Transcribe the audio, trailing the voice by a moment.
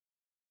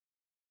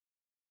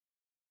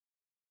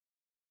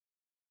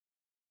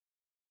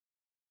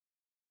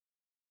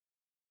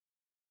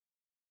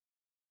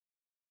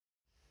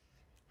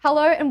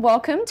Hello and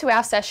welcome to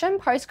our session,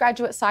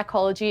 Postgraduate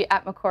Psychology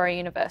at Macquarie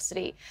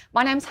University.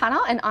 My name's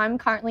Hannah and I'm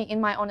currently in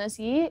my honours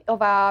year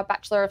of our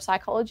Bachelor of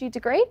Psychology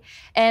degree,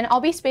 and I'll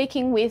be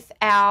speaking with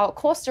our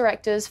course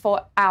directors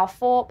for our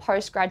 4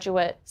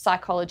 postgraduate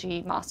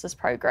psychology master's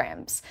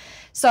programs.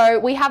 So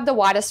we have the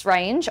widest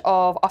range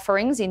of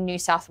offerings in New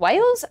South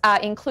Wales,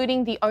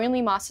 including the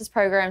only master's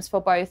programs for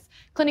both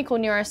clinical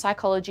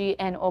neuropsychology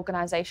and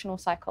organisational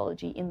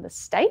psychology in the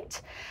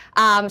state.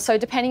 So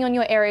depending on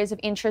your areas of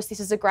interest, this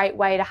is a great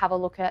way to have a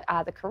look at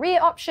the career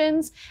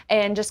options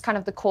and just kind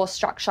of the course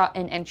structure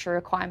and entry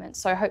requirements.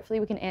 So hopefully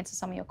we can answer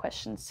some of your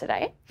questions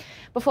today.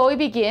 Before we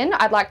begin,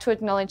 I'd like to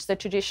acknowledge the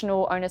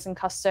traditional owners and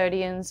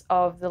custodians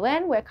of the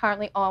land. We're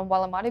currently on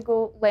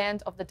Wallamadigal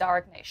land of the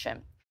Darug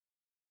Nation.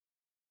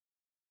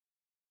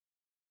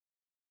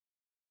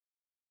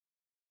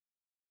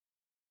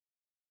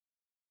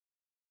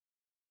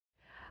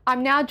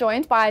 I'm now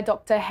joined by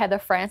Dr. Heather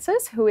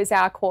Francis, who is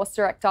our course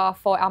director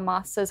for our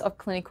Masters of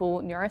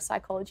Clinical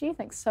Neuropsychology.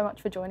 Thanks so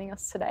much for joining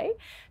us today.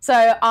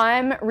 So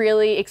I'm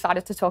really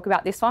excited to talk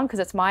about this one because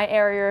it's my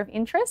area of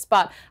interest,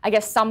 but I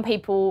guess some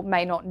people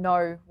may not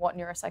know what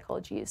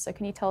neuropsychology is. So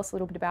can you tell us a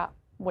little bit about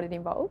what it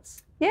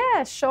involves?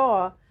 Yeah,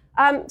 sure.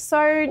 So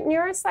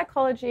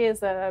neuropsychology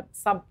is a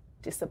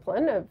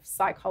sub-discipline of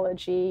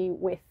psychology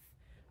with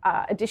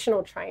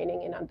additional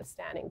training in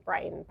understanding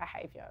brain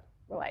behaviour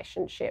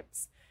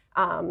relationships.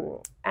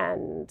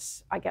 And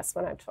I guess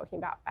when I'm talking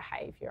about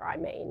behaviour, I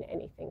mean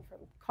anything from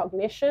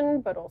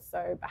cognition, but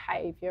also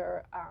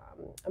behaviour,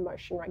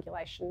 emotion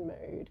regulation,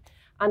 mood,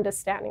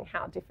 understanding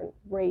how different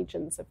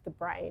regions of the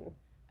brain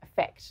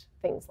affect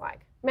things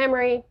like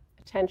memory,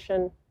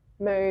 attention,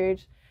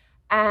 mood,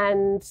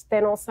 and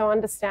then also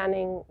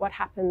understanding what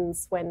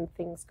happens when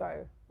things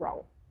go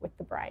wrong with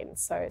the brain.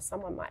 So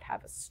someone might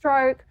have a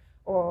stroke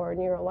or a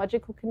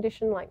neurological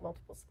condition like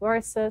multiple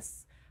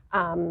sclerosis.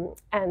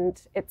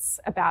 And it's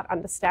about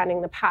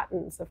understanding the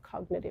patterns of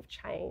cognitive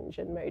change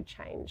and mood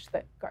change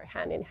that go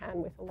hand in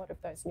hand with a lot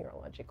of those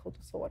neurological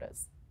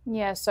disorders.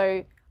 Yeah,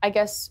 so I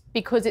guess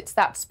because it's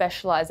that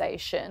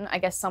specialisation, I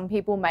guess some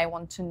people may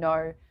want to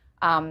know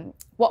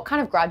what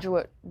kind of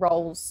graduate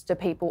roles do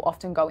people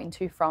often go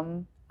into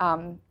from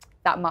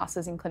that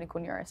Masters in Clinical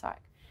Neuropsych?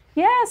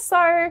 Yeah,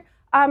 so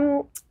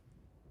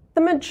the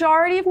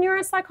majority of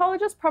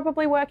neuropsychologists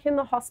probably work in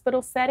the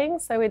hospital setting,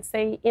 so we'd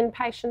see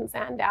inpatients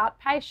and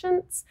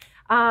outpatients,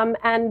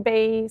 and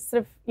be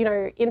sort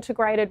of,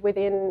 integrated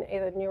within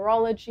either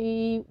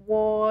neurology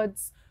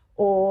wards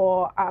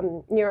or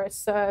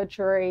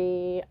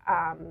neurosurgery,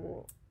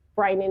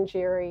 brain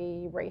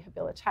injury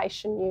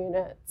rehabilitation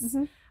units,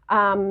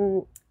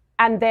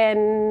 and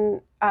then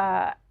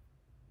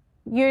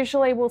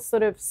usually we'll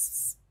sort of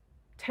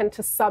tend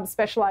to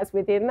subspecialise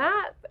within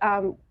that.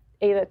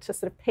 Either to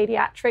sort of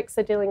paediatrics,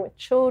 are dealing with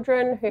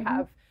children who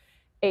have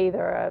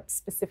either a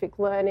specific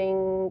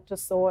learning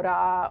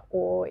disorder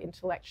or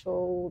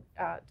intellectual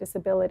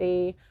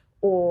disability,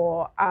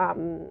 or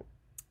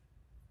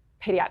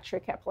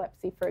paediatric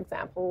epilepsy, for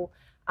example.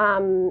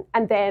 And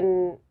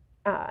then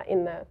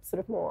in the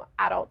sort of more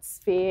adult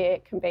sphere,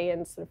 it can be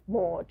in sort of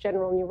more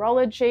general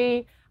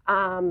neurology,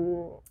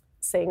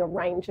 seeing a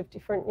range of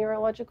different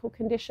neurological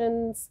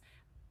conditions,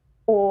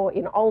 or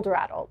in older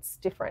adults,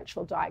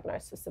 differential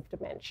diagnosis of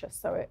dementia.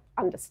 So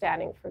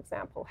understanding, for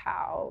example,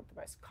 how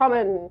the most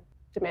common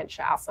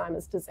dementia,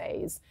 Alzheimer's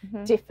disease,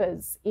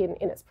 differs in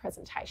its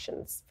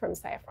presentations from,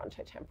 say, a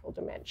frontotemporal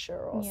dementia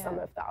or some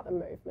of the other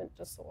movement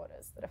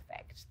disorders that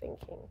affect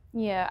thinking.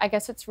 Yeah, I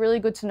guess it's really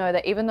good to know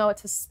that even though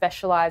it's a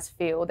specialised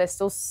field, there's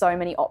still so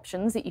many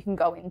options that you can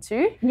go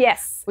into.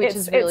 Yes, which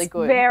is really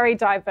good. It's very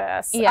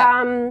diverse.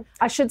 Yeah.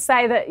 I should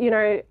say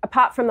that,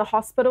 apart from the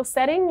hospital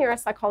setting,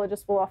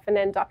 neuropsychologists will often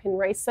end up in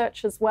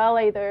research as well,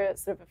 either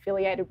sort of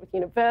affiliated with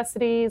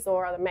universities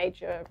or other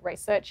major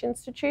research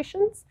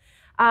institutions.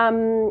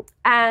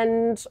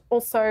 And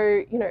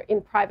also,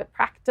 in private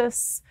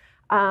practice,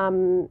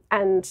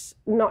 and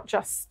not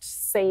just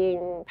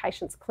seeing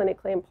patients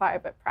clinically in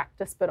private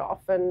practice, but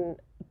often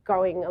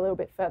going a little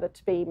bit further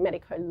to be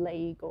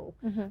medico-legal.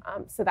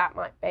 So that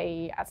might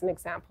be, as an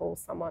example,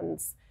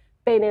 someone's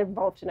been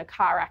involved in a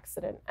car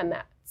accident and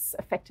that's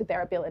affected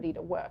their ability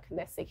to work and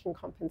they're seeking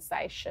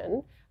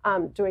compensation,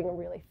 doing a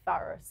really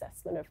thorough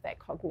assessment of their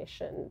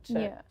cognition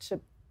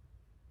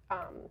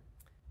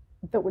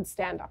that would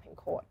stand up in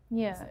court,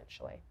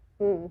 essentially.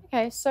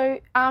 Okay,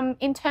 so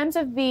in terms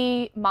of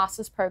the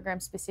master's program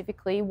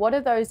specifically, what do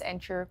those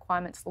entry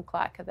requirements look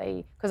like? Are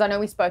they, because I know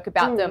we spoke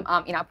about them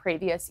in our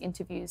previous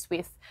interviews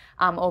with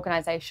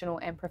organisational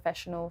and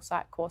professional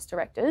psych course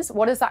directors.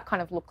 What does that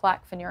kind of look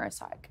like for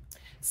neuropsych?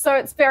 So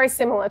it's very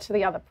similar to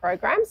the other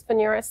programs for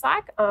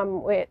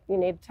neuropsych, where you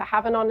need to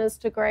have an honours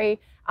degree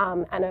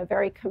and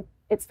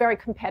it's very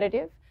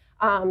competitive.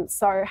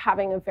 So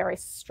having a very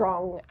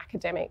strong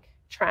academic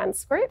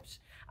transcript,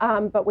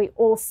 but we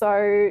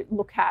also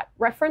look at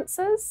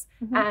references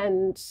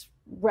and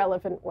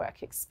relevant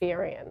work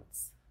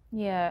experience.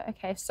 Yeah,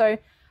 okay. So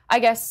I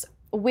guess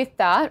with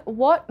that,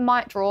 what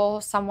might draw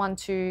someone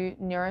to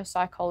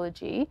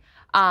neuropsychology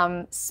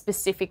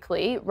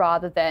specifically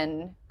rather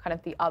than kind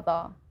of the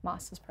other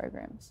master's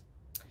programs?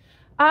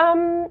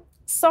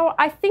 So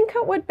I think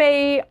it would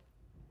be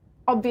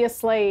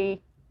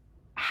obviously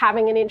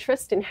having an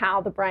interest in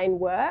how the brain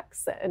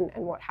works and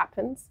what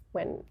happens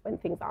when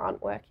things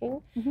aren't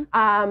working.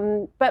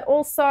 But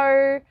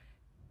also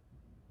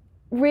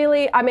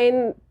really, I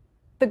mean,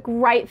 the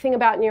great thing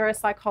about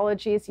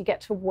neuropsychology is you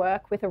get to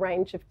work with a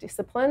range of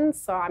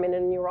disciplines. So I'm in a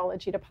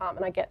neurology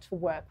department. I get to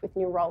work with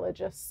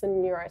neurologists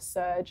and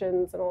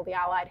neurosurgeons and all the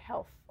allied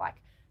health,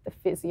 like the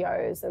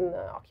physios and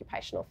the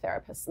occupational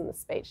therapists and the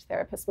speech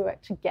therapists. We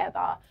work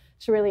together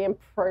to really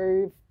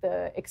improve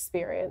the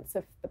experience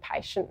of the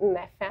patient and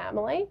their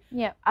family.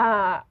 Yeah.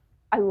 I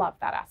love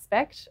that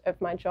aspect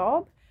of my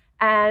job.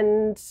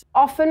 And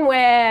often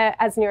we're,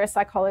 as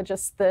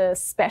neuropsychologists, the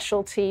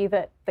specialty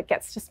that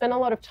gets to spend a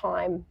lot of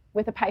time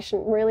with a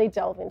patient, really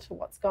delve into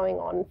what's going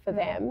on for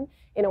them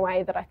in a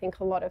way that I think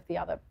a lot of the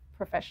other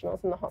professionals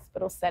in the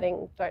hospital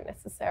setting don't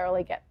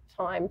necessarily get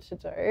time to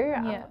do.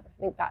 I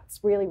think that's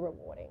really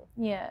rewarding.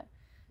 Yeah.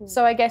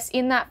 So I guess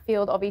in that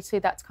field, obviously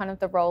that's kind of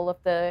the role of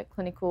the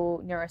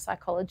clinical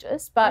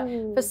neuropsychologist. But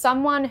for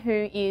someone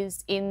who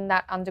is in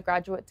that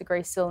undergraduate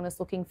degree still and is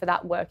looking for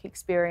that work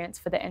experience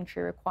for the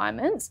entry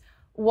requirements,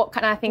 what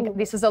can I think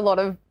this is a lot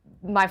of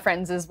my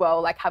friends as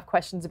well, like have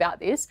questions about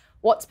this.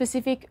 What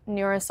specific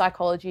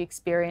neuropsychology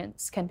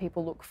experience can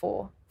people look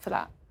for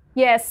that?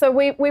 Yeah, so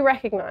we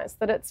recognise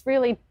that it's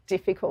really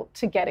difficult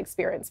to get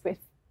experience with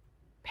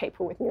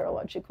people with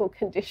neurological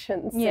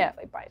conditions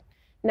simply by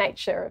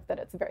nature of that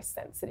it's a very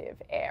sensitive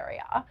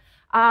area.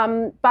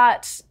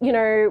 But, you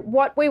know,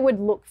 what we would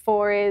look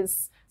for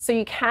is, so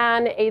you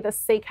can either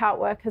seek out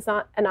work as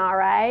an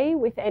RA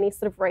with any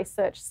sort of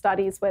research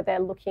studies where they're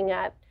looking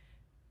at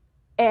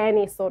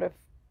any sort of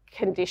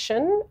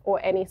condition or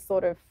any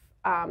sort of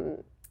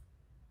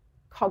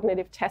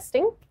cognitive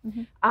testing.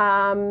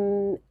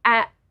 And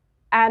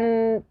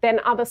then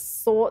other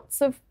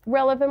sorts of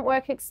relevant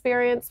work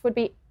experience would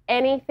be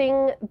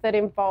anything that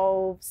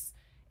involves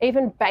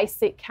even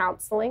basic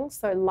counselling.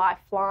 So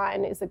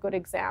Lifeline is a good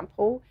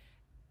example.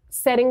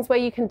 Settings where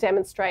you can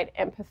demonstrate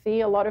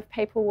empathy. A lot of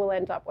people will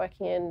end up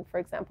working in, for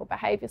example,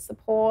 behaviour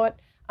support.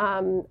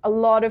 A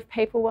lot of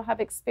people will have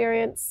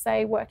experience,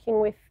 say, working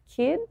with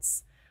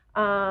kids.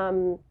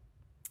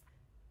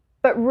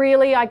 But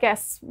really, I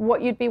guess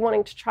what you'd be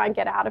wanting to try and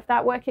get out of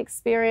that work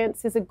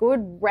experience is a good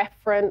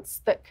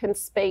reference that can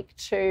speak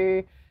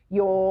to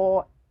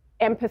your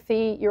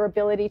empathy, your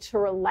ability to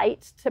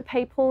relate to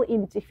people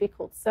in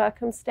difficult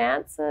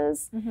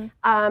circumstances,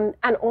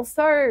 and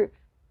also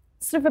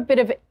sort of a bit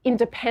of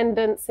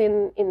independence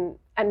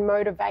and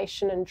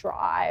motivation and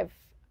drive,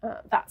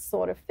 that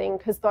sort of thing,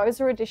 because those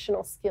are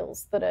additional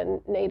skills that are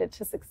needed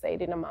to succeed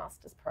in a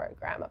master's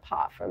program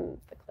apart from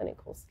the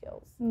clinical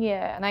skills.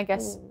 Yeah, and I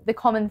guess the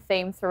common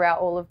theme throughout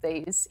all of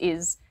these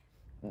is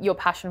your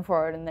passion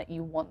for it and that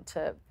you want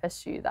to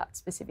pursue that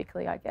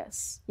specifically, I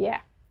guess. Yeah,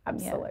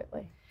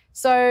 absolutely. Yeah.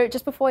 So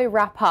just before we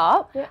wrap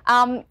up,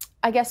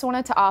 I guess I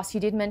wanted to ask,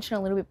 you did mention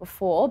a little bit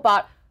before,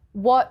 but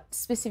what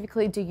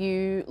specifically do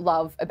you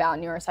love about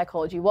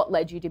neuropsychology? What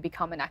led you to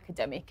become an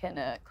academic and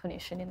a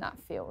clinician in that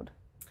field?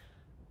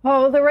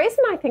 Well, the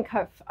reason I think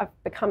I've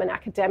become an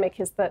academic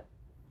is that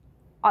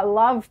I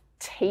love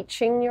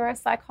teaching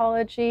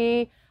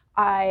neuropsychology.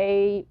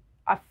 I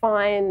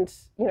find,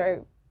 you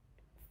know,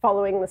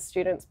 following the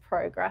students'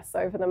 progress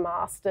over the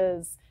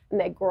masters and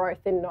their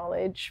growth in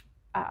knowledge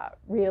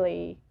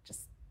really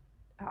just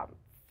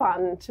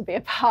fun to be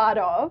a part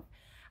of.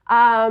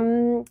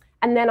 And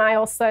then I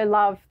also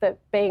love that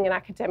being an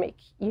academic,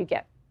 you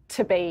get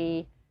to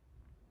be,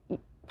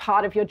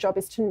 part of your job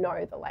is to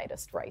know the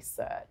latest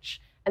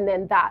research. And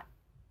then that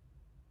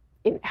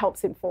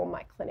helps inform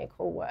my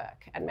clinical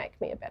work and make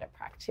me a better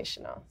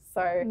practitioner.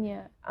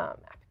 So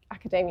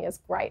academia is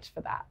great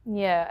for that.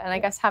 Yeah, and I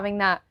guess having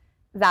that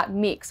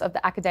mix of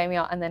the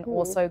academia and then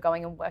also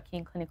going and working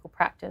in clinical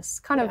practice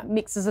kind of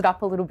mixes it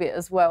up a little bit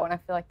as well, and I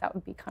feel like that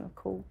would be kind of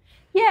cool.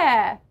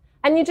 Yeah,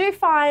 and you do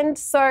find,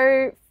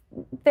 so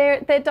there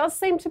does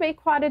seem to be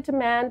quite a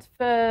demand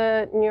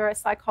for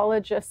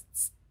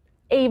neuropsychologists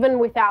even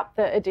without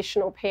the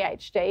additional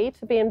PhD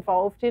to be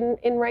involved in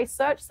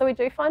research. So we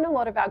do find a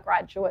lot of our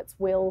graduates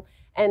will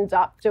end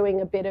up doing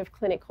a bit of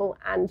clinical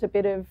and a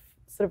bit of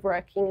sort of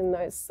working in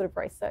those sort of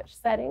research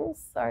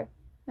settings. So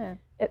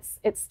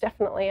it's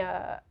definitely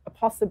a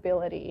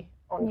possibility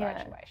on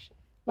graduation.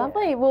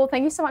 Lovely. Well,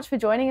 thank you so much for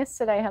joining us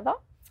today, Heather.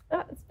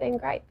 Oh, it's been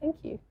great. Thank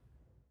you.